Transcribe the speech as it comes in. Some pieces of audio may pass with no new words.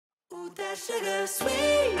that sugar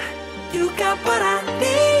sweet, you got what I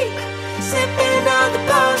need. Sipping on the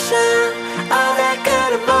potion, all that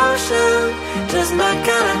good emotion, just my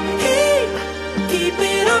kind of heat. Keep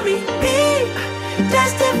it on repeat,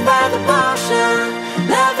 tested by the motion,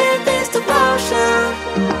 loving this devotion.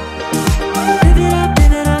 Live it up,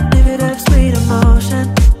 live it up, live it up, sweet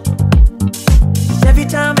emotion. Every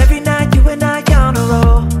time, every night, you and I on a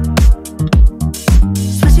roll.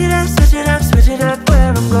 Switch it up, switch it up, switch it up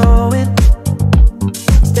where I'm going.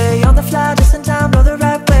 Stay on the fly just in time, know the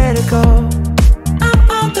right way to go. I'm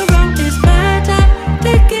on the road, it's my time,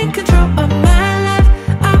 taking control of my life.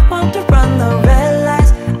 I want to run the red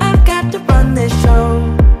lights, I've got to run this show.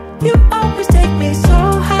 You always take me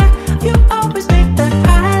so high, you always make the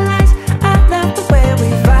highlights. I love the way we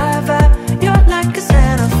vibe, you're like a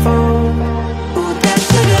centerfold. Ooh, that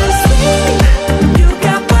sugar sweet, you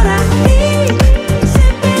got what I need.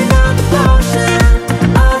 Sipping on the potion,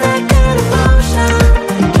 all that good emotion,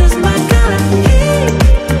 just my kind of heat.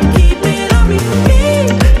 Keep it on repeat,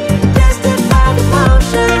 tested by the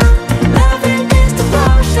motion, loving this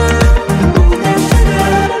devotion. Ooh, that sugar.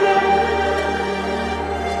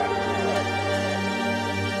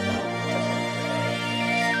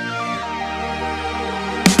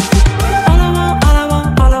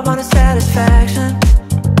 All I want is satisfaction.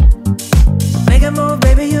 Make a move,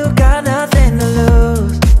 baby, you got nothing to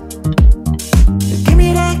lose. Give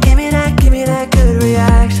me that, give me that, give me that good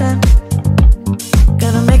reaction.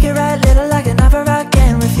 Gonna make it right, little like an offer I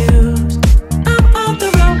can't refuse. I'm on the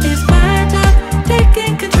road, it's my time,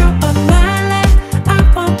 taking control of my life. I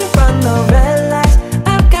want to run the red lights,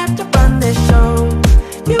 I've got to run this show.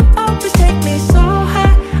 You always take me so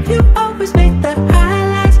high, you always make the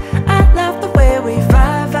highlights. I love the way we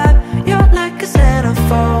vibe, you're like a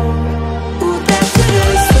centerfold. Ooh, that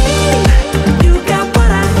sugar sweet, you got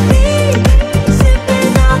what I need.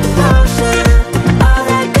 Sipping on the potion, all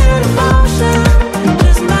that good emotion,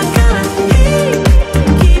 just my kind of heat.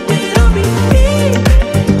 Keep it on repeat,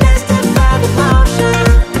 tested by the motion,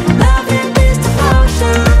 loving this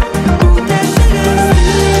devotion. Ooh, that sugar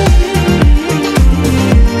sweet.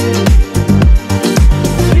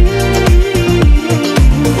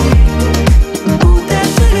 Ooh, that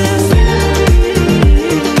sugar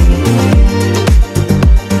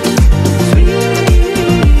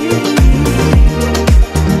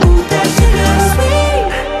Ooh, that sugar sweet,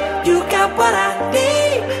 you got what I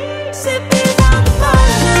need. Sipping on the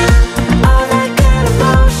potion, all that good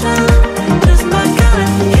emotion, just my kind of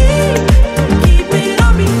heat. Keep it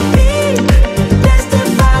on repeat, tested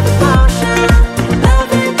by the motion,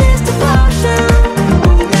 loving this devotion.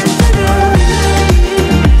 Ooh, that sugar,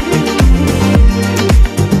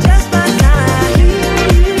 just my kind of heat.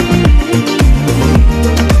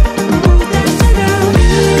 Ooh, that sugar.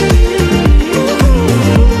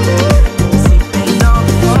 Sipping on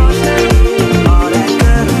the potion, all that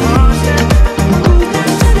good emotion. Ooh, that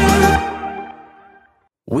sugar.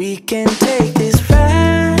 We can take this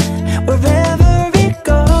ride wherever it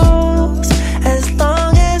goes, as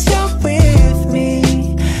long as you're with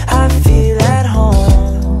me. I feel at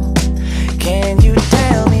home. Can you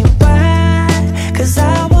tell me why? 'Cause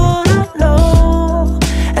I wanna know.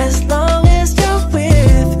 As long as you're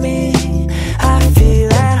with me, I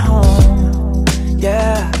feel at home.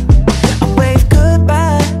 Yeah. I wave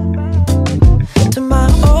goodbye to my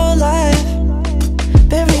old life.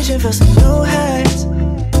 Been reaching for some new heights.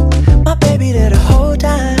 My baby there the whole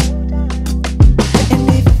time, and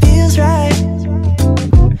it feels right.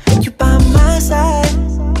 You by my side,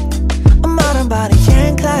 a modern body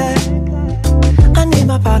and Clyde. I need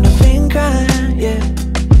my partner in crime, yeah.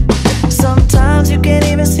 Sometimes you can't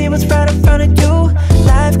even see what's right in front of you.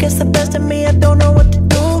 Life gets the best of me, I don't know what to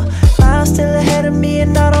do. Miles still ahead of me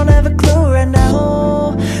and I don't have a clue right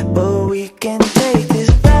now. But we can take this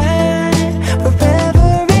ride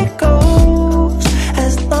wherever it goes,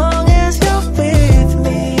 as long as you're with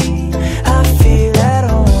me. I feel at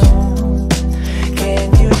home. Can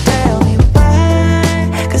you tell me why?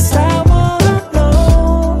 'Cause I wanna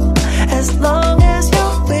know. As long as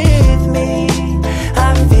you're with me, I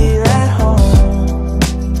feel at home.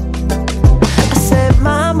 I set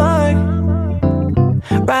my mark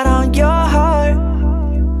right on your heart.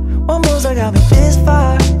 One moves that got me this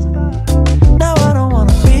far. Now I don't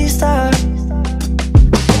wanna restart.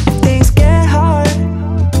 If things get hard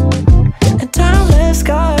and time left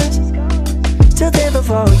scars, still there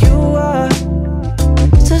before you are,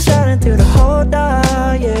 still shining through the whole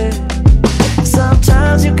dark, yeah.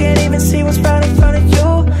 Sometimes you can't even see what's right in front of you.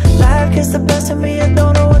 Life gets the best of me, I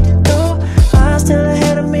don't know